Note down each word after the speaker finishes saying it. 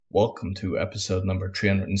Welcome to episode number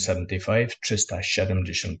 375,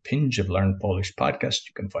 375 of Learn Polish Podcast.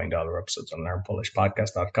 You can find all our episodes on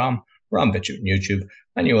learnpolishpodcast.com. We're on BitChute and YouTube,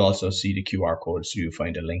 and you'll also see the QR codes, so you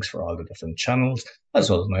find the links for all the different channels, as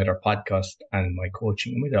well as my other podcast and my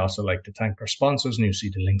coaching. And we'd also like to thank our sponsors, and you'll see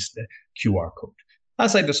the links to the QR code.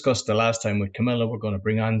 As I discussed the last time with Camilla, we're going to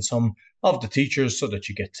bring on some of the teachers so that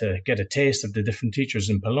you get to get a taste of the different teachers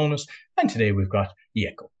in Polonus. And today we've got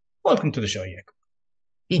Jeko. Welcome to the show, Jeko.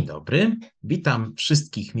 Dzień dobry, witam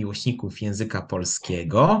wszystkich miłośników języka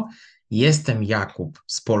polskiego. Jestem Jakub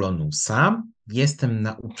z Polonusa, jestem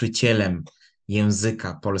nauczycielem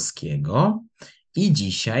języka polskiego i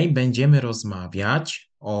dzisiaj będziemy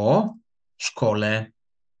rozmawiać o szkole,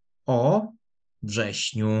 o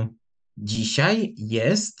wrześniu. Dzisiaj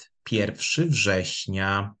jest 1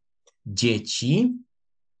 września. Dzieci,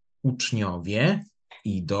 uczniowie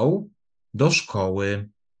idą do szkoły.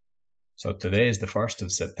 So today is the 1st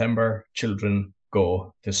of September. Children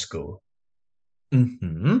go to school.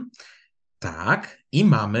 Tak, i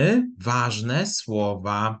mamy ważne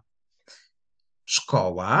słowa.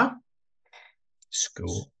 Szkoła.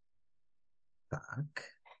 School.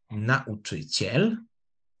 Tak. Nauczyciel.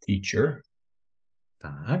 Teacher.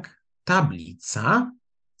 Tak. Tablica.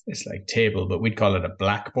 It's like table, but we'd call it a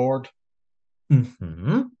blackboard.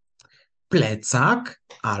 Plecak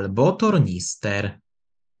albo tornister.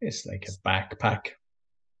 It's like a backpack.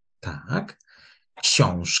 Tak.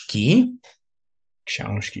 Książki.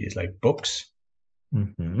 Książki is like books.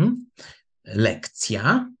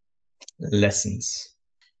 Lekcja. Lessons.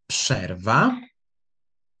 Przerwa.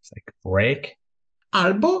 It's like break.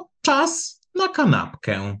 Albo czas na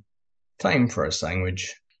kanapkę. Time for a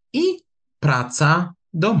sandwich. I praca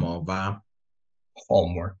domowa.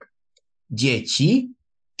 Homework. Dzieci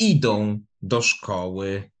idą do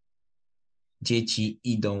szkoły. Dzieci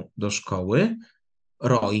idą do szkoły.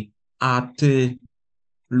 Roy, a ty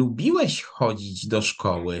lubiłeś chodzić do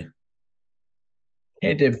szkoły?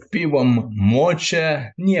 Kiedy byłem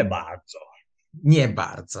młodszy, nie bardzo. Nie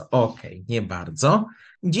bardzo, okej, nie bardzo.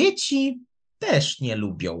 Dzieci też nie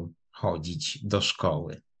lubią chodzić do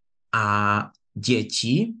szkoły. Ale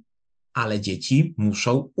dzieci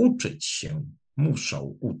muszą uczyć się.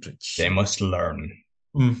 Muszą uczyć się. They must learn.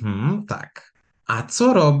 Tak. A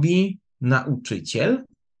co robi nauczyciel?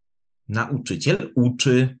 Nauczyciel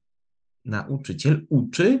uczy. Nauczyciel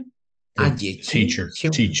uczy, a dzieci się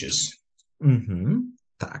teaches.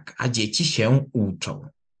 Tak, a dzieci się uczą.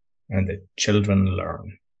 And the children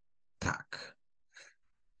learn. Tak.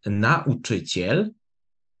 Nauczyciel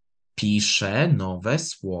pisze nowe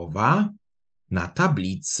słowa na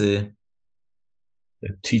tablicy.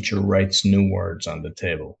 The teacher writes new words on the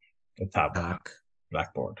table, the tablet, tak.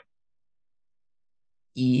 Blackboard.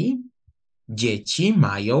 I dzieci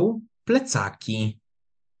mają plecaki.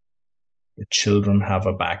 The children have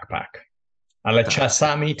a backpack. Ale tak.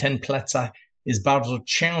 czasami ten plecak jest bardzo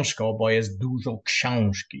ciężko, bo jest dużo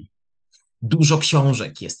książki. Dużo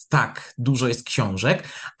książek jest, tak, dużo jest książek.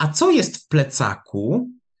 A co jest w plecaku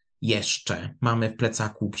jeszcze? Mamy w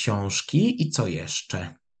plecaku książki i co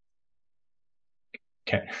jeszcze?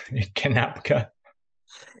 Kanapka.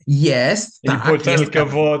 Jest, tak. I butelka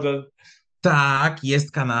wody. Tak,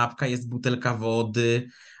 jest kanapka, jest butelka wody,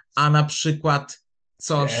 a na przykład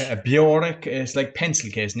coś... Biorek jest like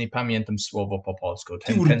pencil case, nie pamiętam słowo po polsku.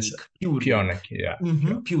 Piórnik. Yeah.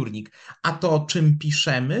 Piórnik. A to czym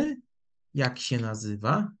piszemy? Jak się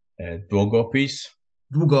nazywa? Długopis.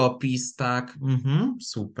 Długopis, tak.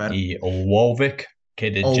 Super. I ołówek,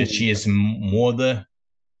 kiedy dzieci jest młode.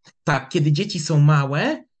 Tak, kiedy dzieci są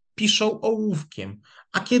małe, piszą ołówkiem,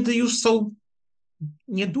 a kiedy już są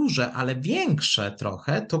nieduże, ale większe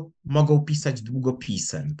trochę, to mogą pisać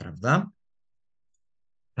długopisem, prawda?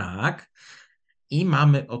 Tak. I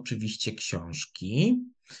mamy oczywiście książki.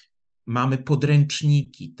 Mamy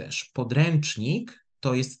podręczniki też. Podręcznik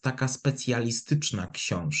to jest taka specjalistyczna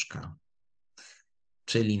książka.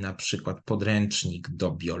 Czyli na przykład podręcznik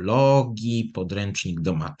do biologii, podręcznik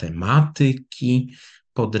do matematyki,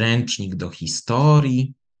 podręcznik do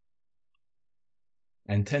historii.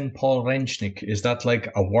 And ten podręcznik, is that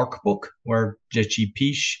like a workbook where dzieci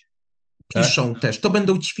piszą też. To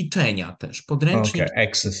będą ćwiczenia też. Podręcznik. Okay,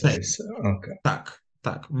 exercise. Okay.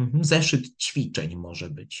 Tak. Zeszyt ćwiczeń może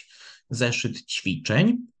być. Zeszyt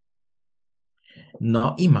ćwiczeń.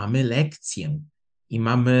 No i mamy lekcję. I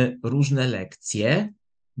mamy różne lekcje,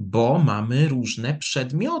 bo mamy różne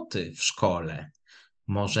przedmioty w szkole.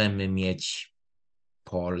 Możemy mieć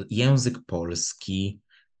język polski.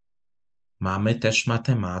 Mamy też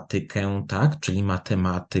matematykę, tak? Czyli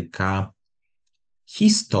matematyka,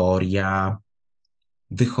 historia,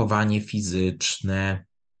 wychowanie fizyczne,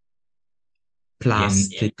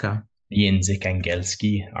 plastyka. Język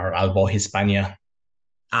angielski albo Hiszpania.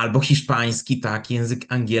 Albo hiszpański, tak, język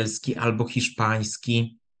angielski albo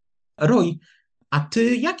hiszpański. Roy, a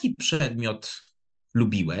ty jaki przedmiot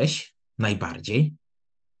lubiłeś najbardziej?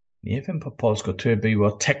 Nie wiem po polsku, to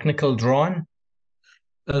było technical drawing?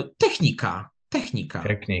 Technika.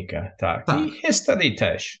 Technika, tak. I Tak. history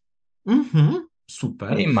też.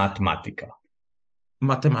 Super. I matematyka.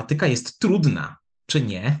 Matematyka jest trudna, czy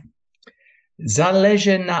nie?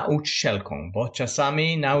 Zależy nauczycielką, bo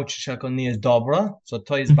czasami nauczycielka nie jest dobra, co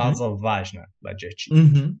to jest bardzo ważne dla dzieci.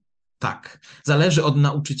 Tak. Zależy od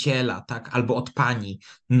nauczyciela, tak, albo od pani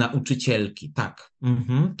nauczycielki, tak.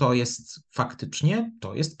 To jest faktycznie,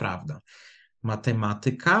 to jest prawda.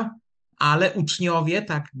 Matematyka, ale uczniowie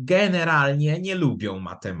tak generalnie nie lubią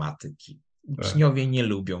matematyki. Uczniowie nie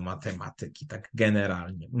lubią matematyki, tak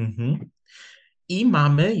generalnie. I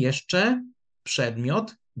mamy jeszcze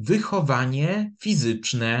przedmiot wychowanie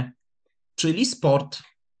fizyczne, czyli sport.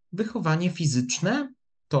 Wychowanie fizyczne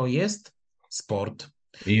to jest sport.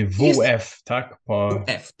 I Jest WF, tak?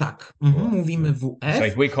 WF, tak. Mówimy It's WF.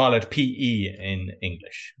 like we call it PE in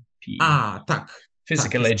English. PE. Tak.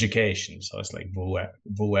 Physical Tak. education, so it's like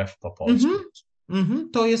WF po polsku.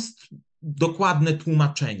 To jest dokładne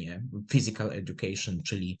tłumaczenie physical education,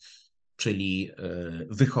 czyli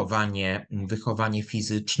wychowanie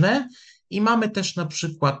fizyczne. I mamy też na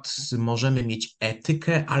przykład, możemy mieć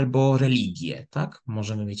etykę albo religię, tak?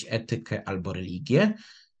 Możemy mieć etykę albo religię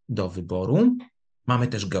do wyboru. Mamy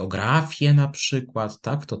też geografię na przykład,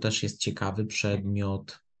 tak? To też jest ciekawy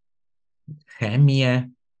przedmiot. Chemię.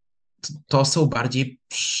 To są bardziej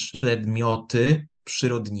przedmioty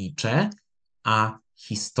przyrodnicze, a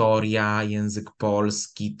historia, język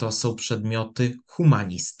polski to są przedmioty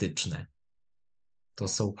humanistyczne. To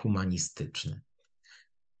są humanistyczne.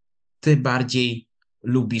 Ty bardziej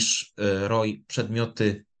lubisz, Roy,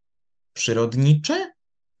 przedmioty przyrodnicze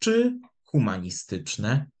czy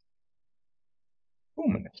humanistyczne?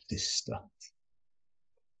 Humanista.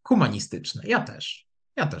 Humanistyczne, ja też.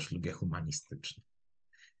 Ja też lubię humanistyczne.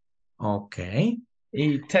 Okej.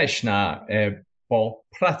 I też po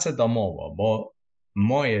pracę domową, bo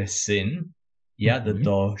mój syn jadę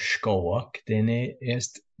do szkoły, gdzie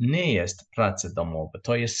nie jest praca domowa.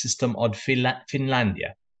 To jest system od Finlandii.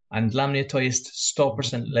 A dla mnie to jest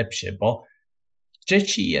 100% lepsze, bo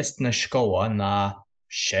dzieci jest na szkoła na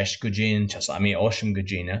 6 godzin, czasami 8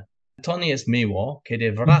 godzin. To nie jest miło,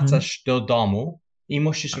 kiedy wracasz do domu i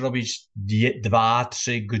musisz robić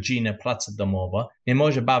 2-3 godziny pracy domowej. Nie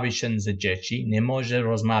może bawić się z dzieci, nie może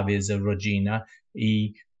rozmawiać z rodziną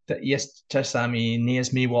i jest czasami nie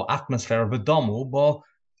jest miło atmosfera w domu, bo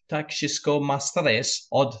tak wszystko ma stres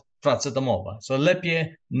od pracy domowej. So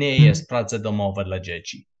lepiej nie jest praca domowa dla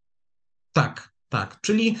dzieci. Tak.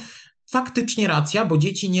 Czyli faktycznie racja, bo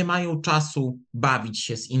dzieci nie mają czasu bawić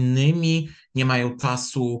się z innymi, nie mają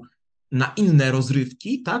czasu na inne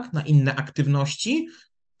rozrywki, tak, na inne aktywności,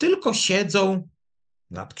 tylko siedzą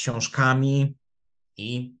nad książkami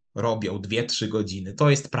i robią 2-3 godziny. To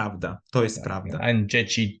jest prawda, to jest prawda. A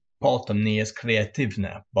dzieci potem nie jest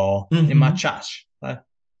kreatywne, bo nie ma czasu.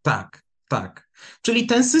 Tak. Czyli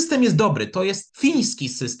ten system jest dobry. To jest fiński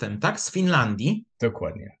system, tak? Z Finlandii.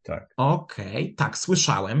 Dokładnie, tak. Okej, tak,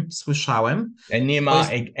 słyszałem. Nie ma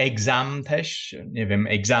egzam też, nie wiem,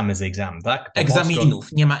 egzam, tak?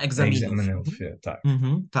 Egzaminów, nie ma egzaminów.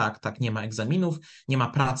 Tak. Tak, nie ma egzaminów, nie ma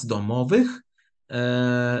prac domowych,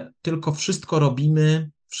 tylko wszystko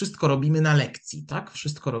robimy na lekcji, tak?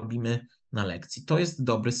 Wszystko robimy na lekcji. To jest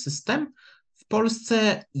dobry system. W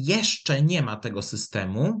Polsce jeszcze nie ma tego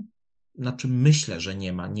systemu, znaczy myślę, że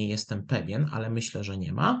nie ma, nie jestem pewien, ale myślę, że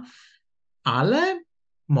nie ma, ale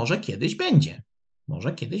może kiedyś będzie.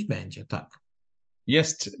 Może kiedyś będzie, tak.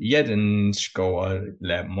 Jest jeden szkoła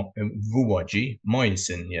w Łodzi, mój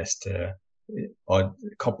syn jest,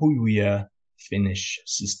 kopuje Finnish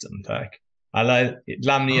system, tak? Ale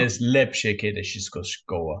dla mnie jest lepsze, kiedy wszystko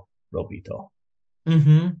szkoła robi to.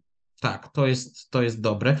 Tak, to jest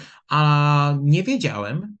dobre. A nie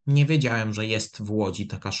wiedziałem, że jest w Łodzi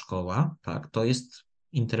taka szkoła. Tak, to jest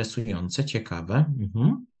interesujące, ciekawe.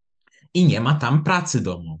 I nie ma tam pracy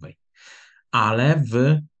domowej. Ale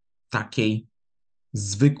w takiej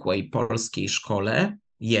zwykłej polskiej szkole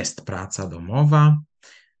jest praca domowa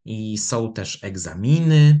i są też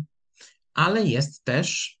egzaminy, ale jest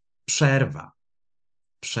też przerwa.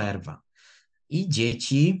 I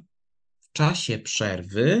dzieci w czasie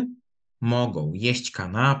przerwy mogą jeść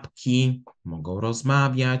kanapki, mogą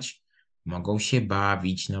rozmawiać, mogą się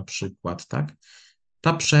bawić na przykład, tak?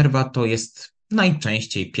 Ta przerwa to jest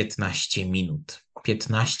najczęściej 15 minut,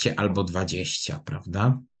 15 albo 20,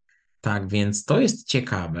 prawda? Tak więc to jest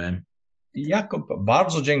ciekawe. Jakub,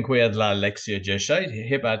 bardzo dziękuję za lekcję dzisiaj.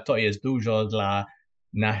 Chyba to jest dużo dla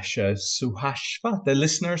naszych słuchaczy, the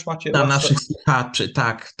listeners. Dla naszych słuchaczy,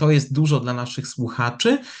 tak, to jest dużo dla naszych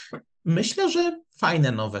słuchaczy. Myślę, że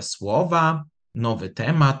fajne nowe słowa, nowy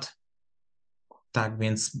temat. Tak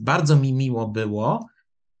więc bardzo mi miło było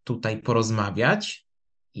tutaj porozmawiać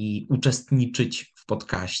i uczestniczyć w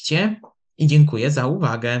podcaście. I dziękuję za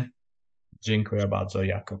uwagę. Dziękuję bardzo,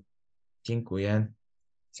 Jakub. Dziękuję.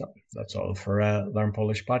 So that's all for Learn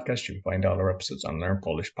Polish Podcast. You'll find all our episodes on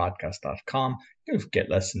learnpolishpodcast.com. You'll get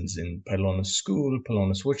lessons in Polonus School,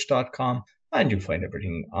 polonuswitch.com, and you'll find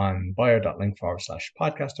everything on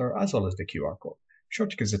bio.link/podcaster, as well as the QR code. Be sure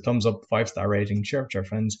to give us a thumbs up, 5-star rating, share with your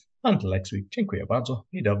friends. Until next week, dziękuję bardzo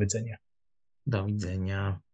i do widzenia. Do widzenia.